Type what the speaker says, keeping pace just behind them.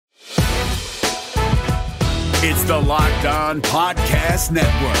It's the Locked On Podcast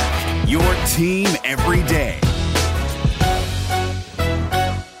Network, your team every day.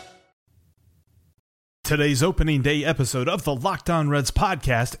 Today's opening day episode of the Locked On Reds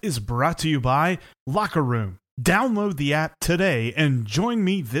podcast is brought to you by Locker Room. Download the app today and join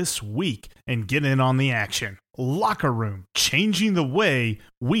me this week and get in on the action. Locker Room, changing the way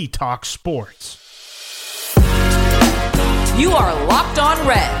we talk sports. You are Locked On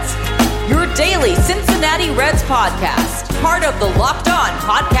Reds, your daily Cincinnati Reds podcast, part of the Locked On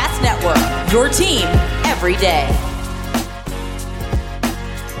Podcast Network, your team every day.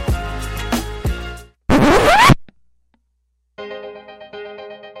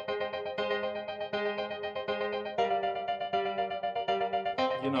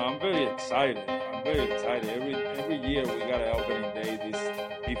 I'm very excited. Every year we got an opening day, this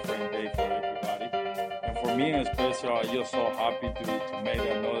different day for everybody. And for me in special, I'm just so happy to make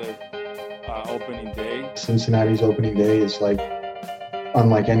another opening day. Cincinnati's opening day is like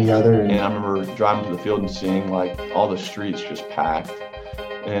unlike any other. And I remember driving to the field and seeing like all the streets just packed.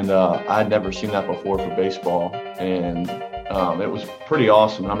 And I'd never seen that before for baseball. And it was pretty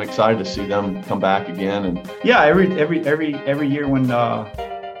awesome. I'm excited to see them come back again. And yeah, every year when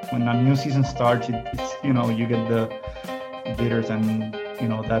a new season starts, it's you get the jitters and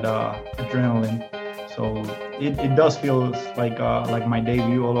that adrenaline. So it does feel like my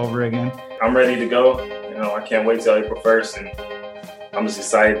debut all over again. I'm ready to go. I can't wait till April 1st, and I'm just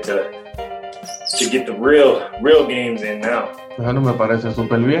excited to get the real games in now. Bueno, me parece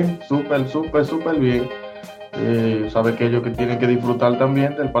súper bien. Sabe que ellos que tienen que disfrutar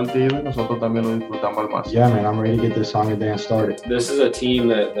también del partido y nosotros también lo disfrutamos al máximo. Yeah, man, I'm ready to get this song and dance started. This is a team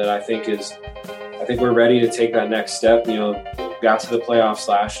that I think we're ready to take that next step. Got to the playoffs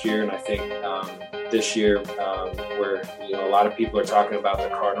last year, and I think this year where a lot of people are talking about the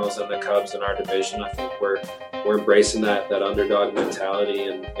Cardinals and the Cubs in our division. I think we're embracing that underdog mentality,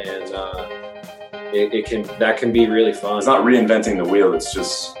 and that can be really fun. It's not reinventing the wheel. It's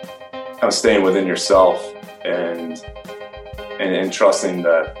just kind of staying within yourself and trusting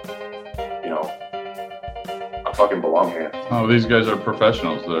that I fucking belong here. Oh, these guys are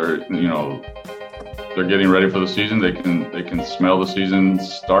professionals. They're getting ready for the season. They can smell the season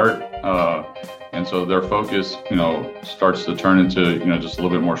start, and so their focus starts to turn into just a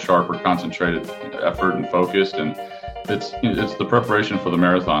little bit more sharper, concentrated effort and focused. And it's the preparation for the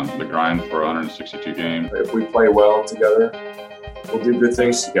marathon, the grind for 162 games. If we play well together, we'll do good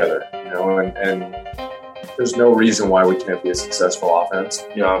things together. And there's no reason why we can't be a successful offense.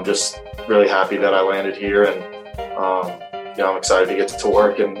 I'm just really happy that I landed here, and I'm excited to get to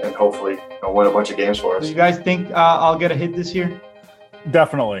work and hopefully win a bunch of games for us. Do you guys think I'll get a hit this year?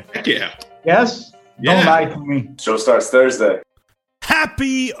 Definitely. Yeah. Yes? Yeah. Don't lie to me. Show starts Thursday.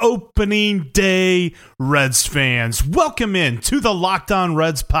 Happy opening day, Reds fans. Welcome in to the Locked On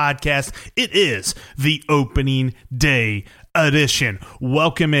Reds podcast. It is the opening day edition.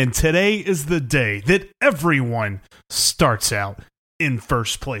 Welcome in. Today is the day that everyone starts out in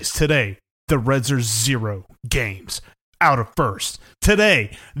first place. Today, the Reds are 0 games out of first.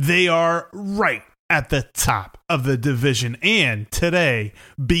 Today, they are right at the top of the division. And today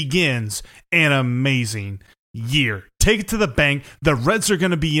begins an amazing year. Take it to the bank. The Reds are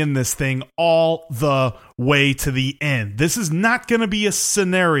going to be in this thing all the way to the end. This is not going to be a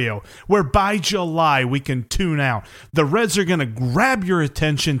scenario where by July we can tune out. The Reds are going to grab your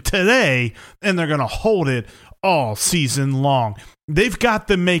attention today, and they're going to hold it all season long. They've got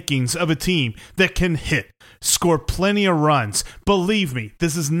the makings of a team that can hit, score plenty of runs. Believe me,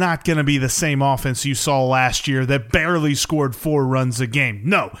 this is not going to be the same offense you saw last year that barely scored 4 runs a game.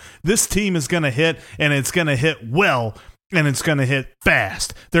 No, this team is going to hit, and it's going to hit well, and it's going to hit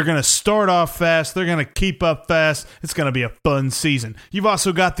fast. They're going to start off fast. They're going to keep up fast. It's going to be a fun season. You've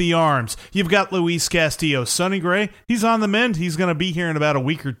also got the arms. You've got Luis Castillo. Sonny Gray, he's on the mend. He's going to be here in about a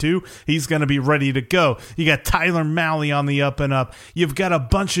week or two. He's going to be ready to go. You got Tyler Mahle on the up and up. You've got a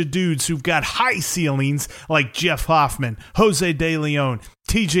bunch of dudes who've got high ceilings like Jeff Hoffman, Jose De Leon,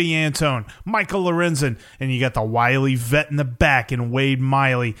 TJ Antone, Michael Lorenzen, and you got the wily vet in the back and Wade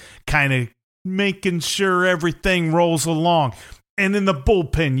Miley kind of making sure everything rolls along. And in the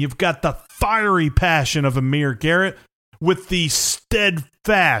bullpen, you've got the fiery passion of Amir Garrett with the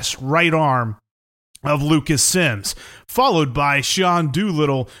steadfast right arm of Lucas Sims, followed by Sean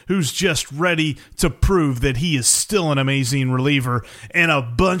Doolittle, who's just ready to prove that he is still an amazing reliever, and a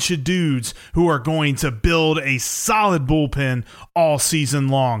bunch of dudes who are going to build a solid bullpen all season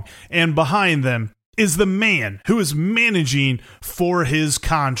long. And behind them is the man who is managing for his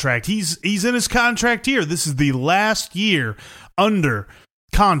contract. He's in his contract year. This is the last year under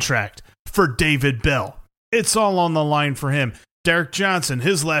contract for David Bell. It's all on the line for him. Derek Johnson,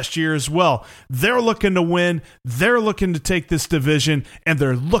 his last year as well. They're looking to win. They're looking to take this division, and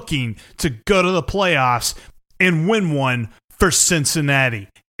they're looking to go to the playoffs and win one for Cincinnati.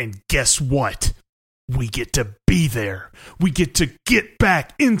 And guess what? We get to be there. We get to get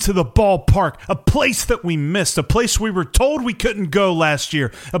back into the ballpark, a place that we missed, a place we were told we couldn't go last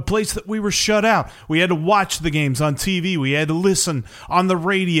year, a place that we were shut out. We had to watch the games on TV. We had to listen on the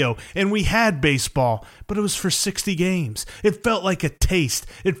radio, and we had baseball, but it was for 60 games. It felt like a taste.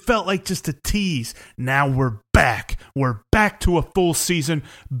 It felt like just a tease. Now we're back. We're back to a full season,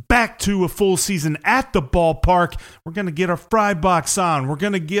 at the ballpark. We're going to get our fry box on. We're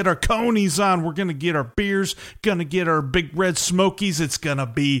going to get our conies on. We're going to get our beers, going to get our Big Red Smokies. It's going to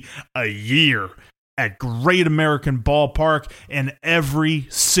be a year at Great American Ballpark, and every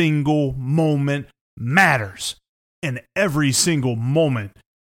single moment matters. And every single moment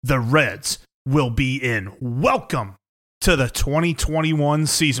the Reds will be in. Welcome to the 2021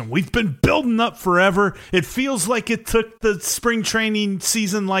 season. We've been building up forever. It feels like it took the spring training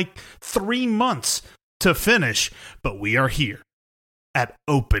season like 3 months to finish, but we are here at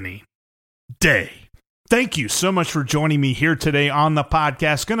opening day. Thank you so much for joining me here today on the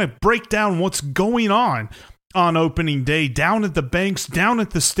podcast. Going to break down what's going on opening day, down at the Banks, down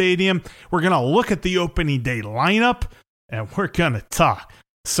at the stadium. We're going to look at the opening day lineup, and we're going to talk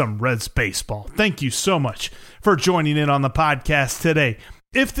some Reds baseball. Thank you so much for joining in on the podcast today.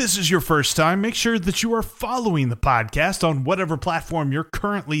 If this is your first time, make sure that you are following the podcast on whatever platform you're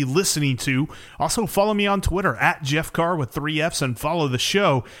currently listening to. Also, follow me on Twitter at Jeff Carr with 3 Fs, and follow the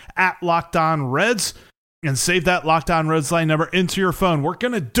show at Locked On Reds. And save that Locked On Reds line number into your phone. We're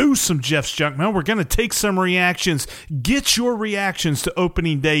going to do some Jeff's Junk Mail. We're going to take some reactions. Get your reactions to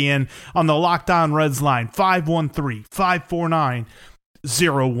opening day in on the Locked On Reds line,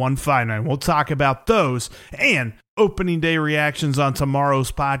 513-549-0159. We'll talk about those and opening day reactions on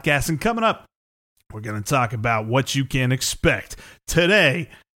tomorrow's podcast. And coming up, we're going to talk about what you can expect today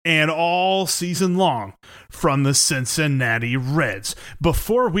and all season long from the Cincinnati Reds.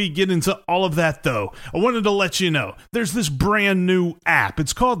 Before we get into all of that, though, I wanted to let you know there's this brand new app.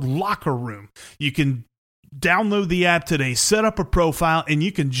 It's called Locker Room. You can download the app today, set up a profile, and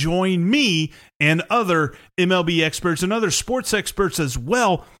you can join me and other MLB experts and other sports experts as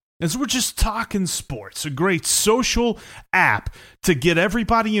well, as we're just talking sports. A great social app to get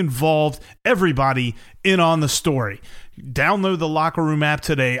everybody involved, everybody in on the story. Download the Locker Room app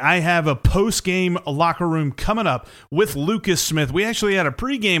today. I have a post-game Locker Room coming up with Lucas Smith. We actually had a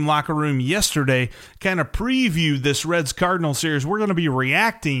pre-game Locker Room yesterday, kind of previewed this Reds-Cardinals series. We're going to be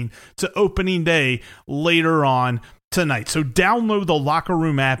reacting to opening day later on tonight. So download the Locker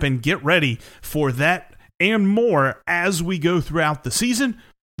Room app and get ready for that and more as we go throughout the season.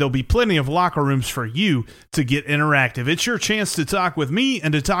 There'll be plenty of locker rooms for you to get interactive. It's your chance to talk with me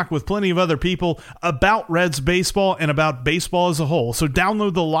and to talk with plenty of other people about Reds baseball and about baseball as a whole. So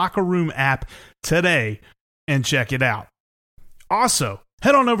download the Locker Room app today and check it out. Also,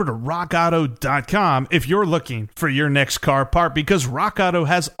 head on over to rockauto.com if you're looking for your next car part, because Rock Auto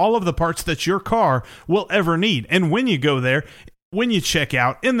has all of the parts that your car will ever need. And when you go there, when you check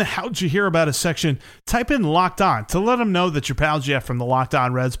out, in the How'd You Hear About Us section, type in Locked On to let them know that your pal Jeff from the Locked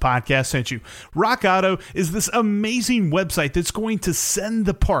On Reds podcast sent you. Rock Auto is this amazing website that's going to send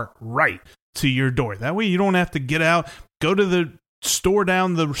the part right to your door. That way you don't have to get out, go to the store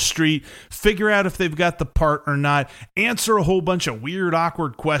down the street, figure out if they've got the part or not, answer a whole bunch of weird,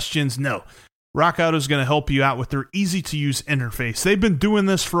 awkward questions. No. Rock Auto is going to help you out with their easy-to-use interface. They've been doing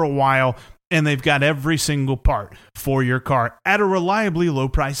this for a while, and they've got every single part for your car at a reliably low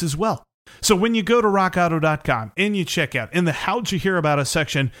price as well. So when you go to rockauto.com and you check out, in the How'd You Hear About Us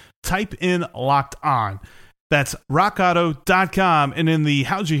section, type in Locked On. That's rockauto.com, and in the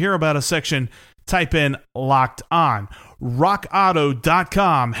How'd You Hear About Us section, type in Locked On.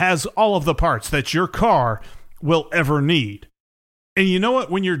 rockauto.com has all of the parts that your car will ever need. And you know what?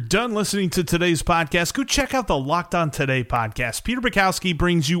 When you're done listening to today's podcast, go check out the Locked On Today podcast. Peter Bukowski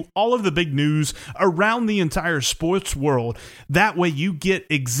brings you all of the big news around the entire sports world. That way you get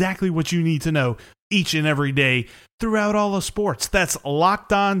exactly what you need to know each and every day throughout all of sports. That's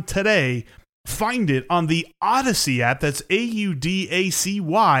Locked On Today. Find it on the Odyssey app. That's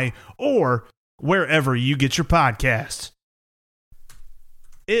AUDACY, or wherever you get your podcasts.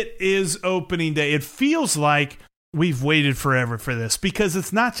 It is opening day. It feels like we've waited forever for this, because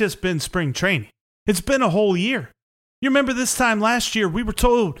it's not just been spring training. It's been a whole year. You remember this time last year, we were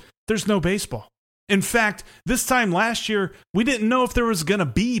told there's no baseball. In fact, this time last year, we didn't know if there was going to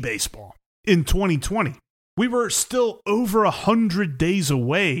be baseball in 2020. We were still over 100 days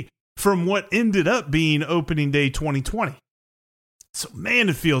away from what ended up being opening day 2020. So, man,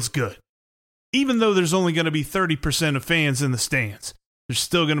 it feels good. Even though there's only going to be 30% of fans in the stands, there's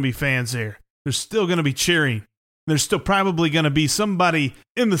still going to be fans there. There's still going to be cheering. There's still probably going to be somebody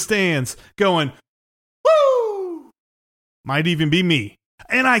in the stands going, woo! Might even be me.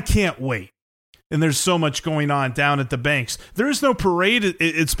 And I can't wait. And there's so much going on down at the Banks. There is no parade.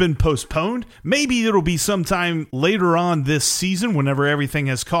 It's been postponed. Maybe it'll be sometime later on this season whenever everything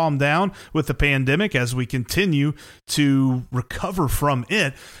has calmed down with the pandemic as we continue to recover from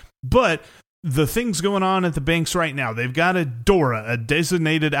it. But the things going on at the Banks right now, they've got a DORA, a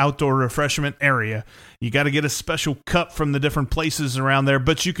designated outdoor refreshment area. You got to get a special cup from the different places around there,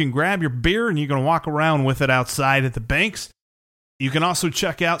 but you can grab your beer and you can walk around with it outside at the Banks. You can also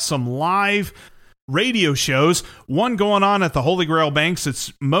check out some live radio shows, one going on at the Holy Grail Banks.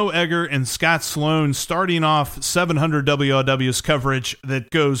 It's Mo Egger and Scott Sloan starting off 700 WLW's coverage that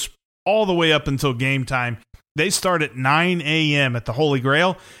goes all the way up until game time. They start at 9 a.m. at the Holy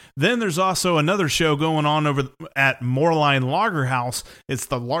Grail. Then there's also another show going on over at Moorline Lager House. It's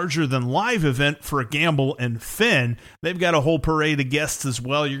the larger-than-live event for Gamble and Finn. They've got a whole parade of guests as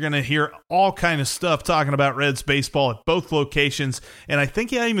well. You're going to hear all kind of stuff talking about Reds baseball at both locations. And I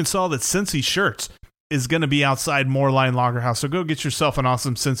think I even saw that Cincy Shirts is going to be outside Moorline Lager House. So go get yourself an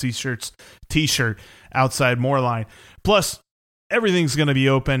awesome Cincy Shirts t-shirt outside Moorline. Plus, everything's going to be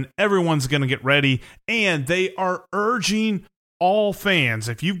open. Everyone's going to get ready. And they are urging all fans,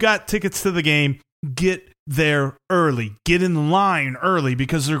 if you've got tickets to the game, get there early. Get in line early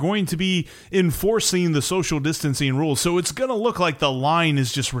because they're going to be enforcing the social distancing rules. So it's going to look like the line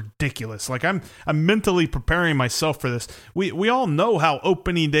is just ridiculous. Like I'm mentally preparing myself for this. We all know how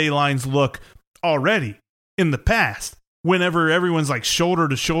opening day lines look already in the past. Whenever everyone's like shoulder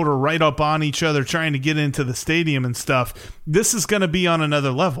to shoulder right up on each other trying to get into the stadium and stuff, this is going to be on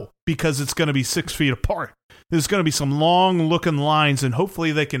another level because it's going to be 6 feet apart. There's going to be some long-looking lines, and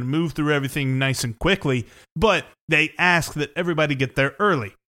hopefully they can move through everything nice and quickly, but they ask that everybody get there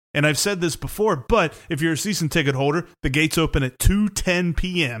early. And I've said this before, but if you're a season ticket holder, the gates open at 2:10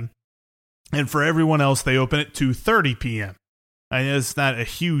 p.m., and for everyone else, they open at 2:30 p.m. I know it's not a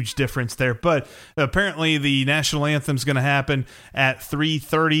huge difference there, but apparently the national anthem's going to happen at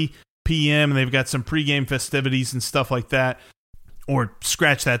 3:30 p.m., and they've got some pregame festivities and stuff like that. Or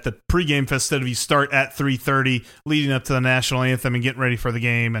scratch that, the pregame festivities start at 3:30, leading up to the national anthem and getting ready for the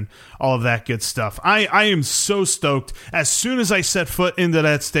game and all of that good stuff. I am so stoked. As soon as I set foot into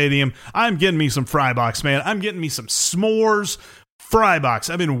that stadium, I'm getting me some fry box, man. I'm getting me some s'mores fry box.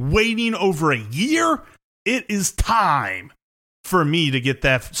 I've been waiting over a year. It is time for me to get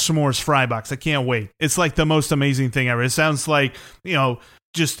that s'mores fry box. I can't wait. It's like the most amazing thing ever. It sounds like,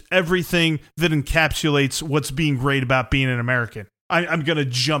 just everything that encapsulates what's being great about being an American. I'm going to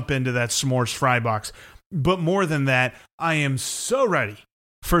jump into that s'mores fry box. But more than that, I am so ready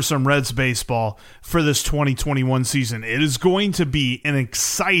for some Reds baseball for this 2021 season. It is going to be an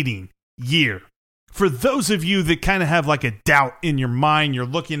exciting year. For those of you that kind of have like a doubt in your mind, you're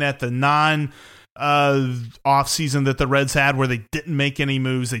looking at the off season that the Reds had where they didn't make any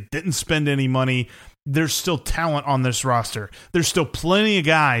moves, they didn't spend any money. There's still talent on this roster. There's still plenty of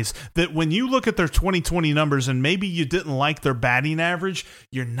guys that when you look at their 2020 numbers and maybe you didn't like their batting average,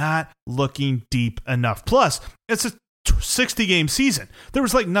 you're not looking deep enough. Plus, it's a 60-game season. There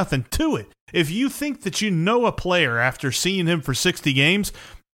was like nothing to it. If you think that you know a player after seeing him for 60 games,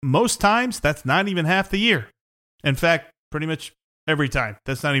 most times that's not even half the year. In fact, pretty much every time.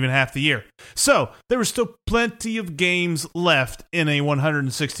 That's not even half the year. So there were still plenty of games left in a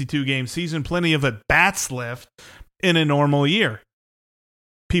 162-game season, plenty of at-bats left in a normal year.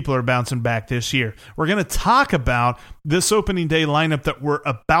 People are bouncing back this year. We're going to talk about this opening day lineup that we're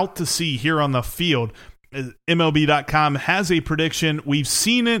about to see here on the field. MLB.com has a prediction. We've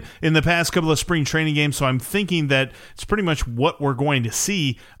seen it in the past couple of spring training games, so I'm thinking that it's pretty much what we're going to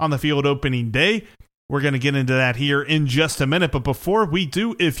see on the field opening day. We're going to get into that here in just a minute. But before we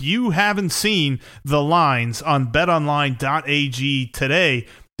do, if you haven't seen the lines on betonline.ag today,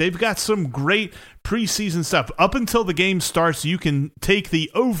 they've got some great preseason stuff. Up until the game starts, you can take the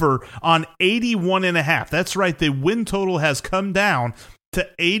over on 81.5. That's right. The win total has come down to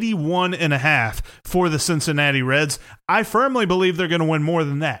 81.5 for the Cincinnati Reds. I firmly believe they're going to win more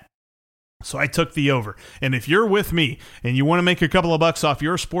than that. So I took the over. And if you're with me and you want to make a couple of bucks off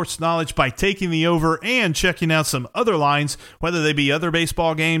your sports knowledge by taking the over and checking out some other lines, whether they be other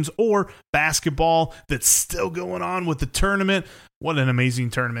baseball games or basketball that's still going on with the tournament, what an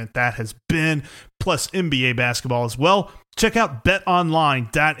amazing tournament that has been, plus NBA basketball as well, Check out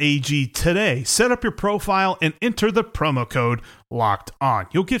betonline.ag today. Set up your profile and enter the promo code Locked On.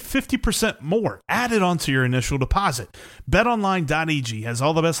 You'll get 50% more added onto your initial deposit. Betonline.ag has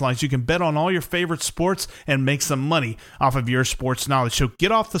all the best lines. You can bet on all your favorite sports and make some money off of your sports knowledge. So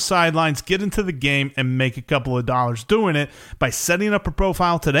get off the sidelines, get into the game, and make a couple of dollars doing it by setting up a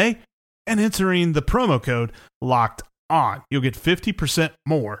profile today and entering the promo code Locked On. You'll get 50%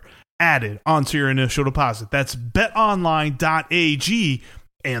 more added onto your initial deposit. That's betonline.ag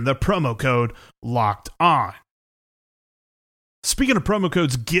and the promo code Locked On. Speaking of promo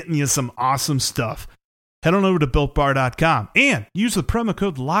codes getting you some awesome stuff, head on over to BuiltBar.com and use the promo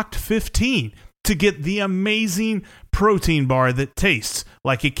code LOCKED15 to get the amazing protein bar that tastes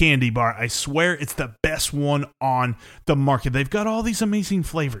like a candy bar. I swear it's the best one on the market. They've got all these amazing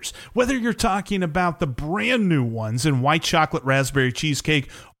flavors. Whether you're talking about the brand new ones in white chocolate raspberry cheesecake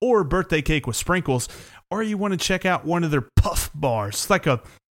or birthday cake with sprinkles, or you want to check out one of their puff bars, like a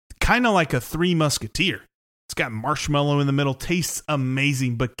kind of like a Three Musketeer. It's got marshmallow in the middle, tastes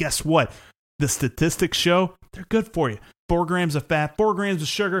amazing, but guess what? The statistics show they're good for you. 4 grams of fat, 4 grams of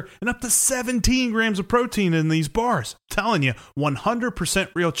sugar, and up to 17 grams of protein in these bars. I'm telling you, 100%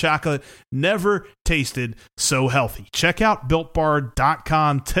 real chocolate, never tasted so healthy. Check out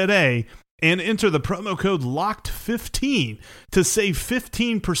BuiltBar.com today and enter the promo code LOCKED15 to save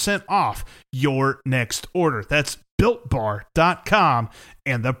 15% off your next order. That's BuiltBar.com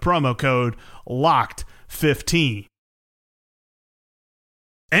and the promo code LOCKED15.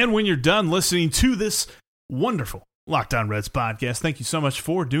 And when you're done listening to this wonderful Locked On Reds podcast, thank you so much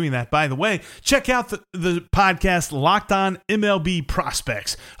for doing that. By the way, check out the podcast Locked On MLB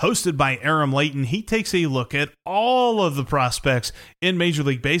Prospects, hosted by Aram Layton. He takes a look at all of the prospects in Major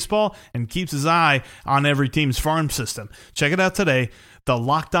League Baseball and keeps his eye on every team's farm system. Check it out today, the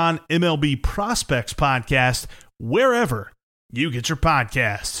Locked On MLB Prospects podcast, wherever you get your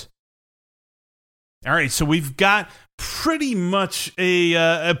podcasts. All right, so we've got pretty much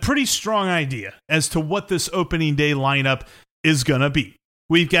a pretty strong idea as to what this opening day lineup is going to be.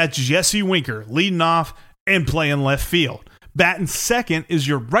 We've got Jesse Winker leading off and playing left field. Batting second is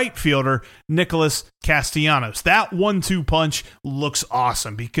your right fielder, Nicholas Castellanos. That 1-2 punch looks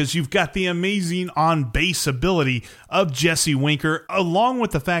awesome because you've got the amazing on-base ability of Jesse Winker, along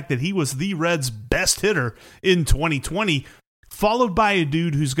with the fact that he was the Reds' best hitter in 2020, followed by a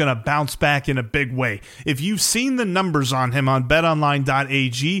dude who's going to bounce back in a big way. If you've seen the numbers on him on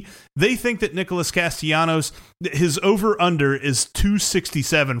betonline.ag, they think that Nicholas Castellanos, his over-under is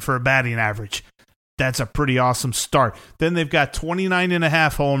 267 for a batting average. That's a pretty awesome start. Then they've got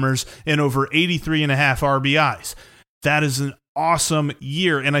 29.5 homers and over 83.5 RBIs. That is an awesome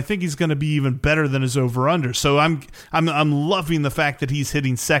year, and I think he's going to be even better than his over-under. So I'm loving the fact that he's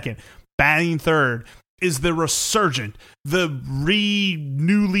hitting second. Batting third is the resurgent,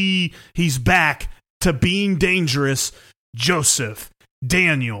 he's back to being dangerous, Joseph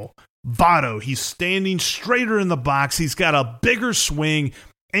Daniel Votto. He's standing straighter in the box. He's got a bigger swing,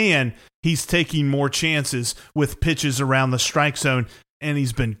 and he's taking more chances with pitches around the strike zone, and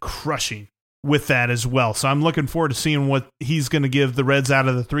he's been crushing with that as well. So I'm looking forward to seeing what he's going to give the Reds out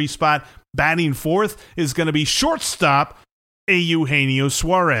of the 3 spot. Batting fourth is going to be shortstop Eugenio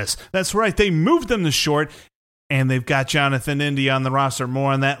Suarez. That's right, they moved him to short, and they've got Jonathan India on the roster.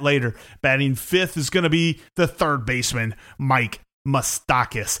 More on that later. Batting fifth is going to be the third baseman, Mike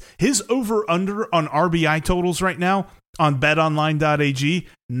Moustakas. His over-under on RBI totals right now on betonline.ag,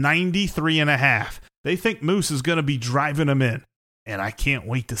 93.5. They think Moose is going to be driving him in, and I can't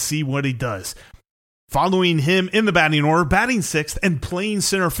wait to see what he does. Following him in the batting order, batting sixth and playing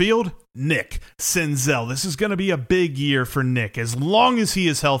center field, Nick Senzel. This is going to be a big year for Nick. As long as he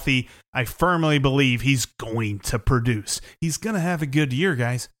is healthy, I firmly believe he's going to produce. He's going to have a good year,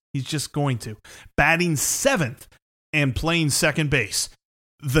 guys. He's just going to. Batting seventh and playing second base,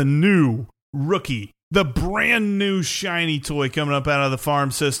 the new rookie, the brand new shiny toy coming up out of the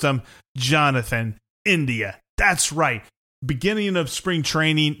farm system, Jonathan India. That's right. Beginning of spring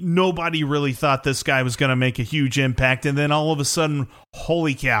training, nobody really thought this guy was going to make a huge impact. And then all of a sudden,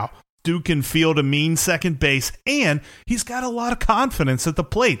 holy cow, dude can field a mean second base, and he's got a lot of confidence at the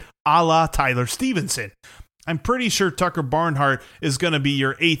plate, a la Tyler Stevenson. I'm pretty sure Tucker Barnhart is going to be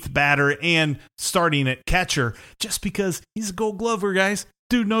your eighth batter and starting at catcher just because he's a Gold Glover, guys.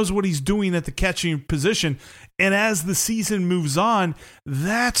 Dude knows what he's doing at the catching position. And as the season moves on,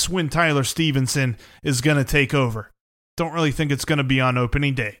 that's when Tyler Stevenson is going to take over. Don't really think it's going to be on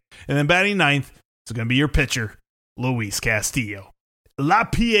opening day. And then batting ninth, it's going to be your pitcher, Luis Castillo. La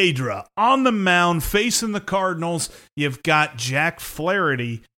Piedra on the mound facing the Cardinals. You've got Jack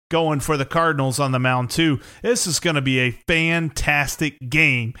Flaherty going for the Cardinals on the mound too. This is going to be a fantastic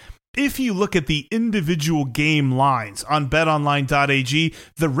game. If you look at the individual game lines on betonline.ag,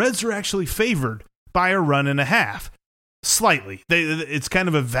 the Reds are actually favored by a 1.5. Slightly. It's kind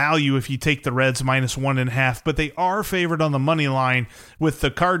of a value if you take the Reds minus 1.5, but they are favored on the money line with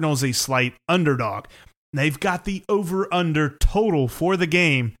the Cardinals a slight underdog. They've got the over-under total for the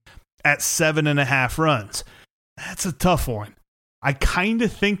game at 7.5 runs. That's a tough one. I kind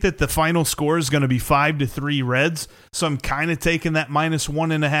of think that the final score is going to be 5-3 Reds, so I'm kind of taking that minus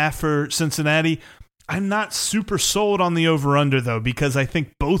 1.5 for Cincinnati. I'm not super sold on the over-under, though, because I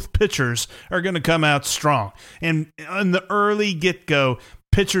think both pitchers are going to come out strong. And in the early get-go,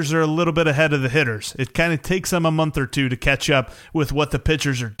 pitchers are a little bit ahead of the hitters. It kind of takes them a month or two to catch up with what the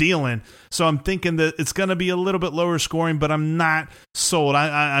pitchers are dealing. So I'm thinking that it's going to be a little bit lower scoring, but I'm not sold.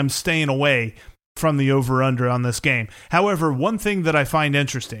 I'm staying away from the over-under on this game. However, one thing that I find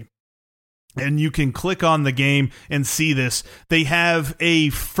interesting, and you can click on the game and see this, they have a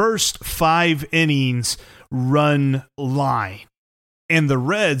first 5 innings run line, and the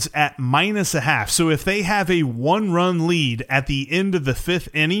Reds at -0.5. So if they have a 1-run lead at the end of the 5th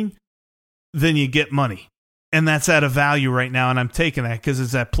inning, then you get money. And that's at a value right now, and I'm taking that because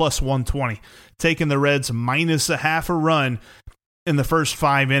it's at plus 120. Taking the Reds -0.5 a run in the first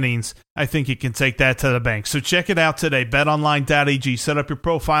 5 innings, I think you can take that to the bank. So check it out today, betonline.ag. Set up your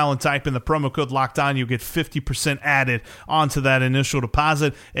profile and type in the promo code LOCKEDON. You'll get 50% added onto that initial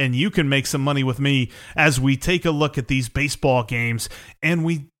deposit, and you can make some money with me as we take a look at these baseball games and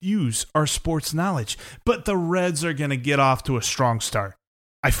we use our sports knowledge. But the Reds are going to get off to a strong start.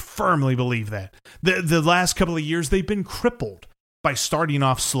 I firmly believe that. The last couple of years, they've been crippled by starting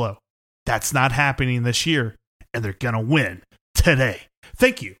off slow. That's not happening this year, and they're going to win today.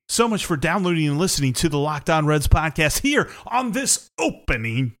 Thank you so much for downloading and listening to the Locked On Reds podcast here on this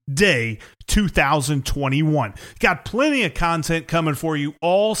opening day 2021. Got plenty of content coming for you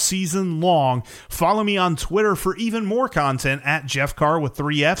all season long. Follow me on Twitter for even more content at Jeff Carr with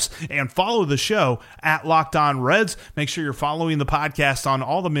 3 Fs, and follow the show at Locked On Reds. Make sure you're following the podcast on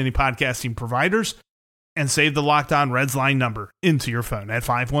all the many podcasting providers. And save the Locked On Reds line number into your phone at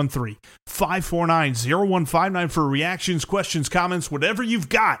 513-549-0159 for reactions, questions, comments, whatever you've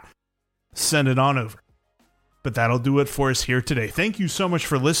got. Send it on over. But that'll do it for us here today. Thank you so much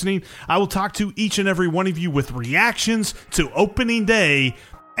for listening. I will talk to each and every one of you with reactions to opening day,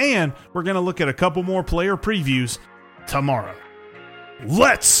 and we're going to look at a couple more player previews tomorrow.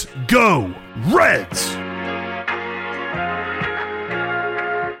 Let's go, Reds!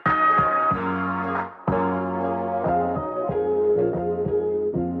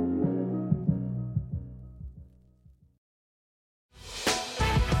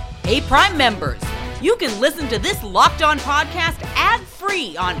 Hey, Prime members, you can listen to this Locked On podcast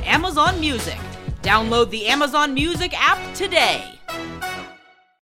ad-free on Amazon Music. Download the Amazon Music app today.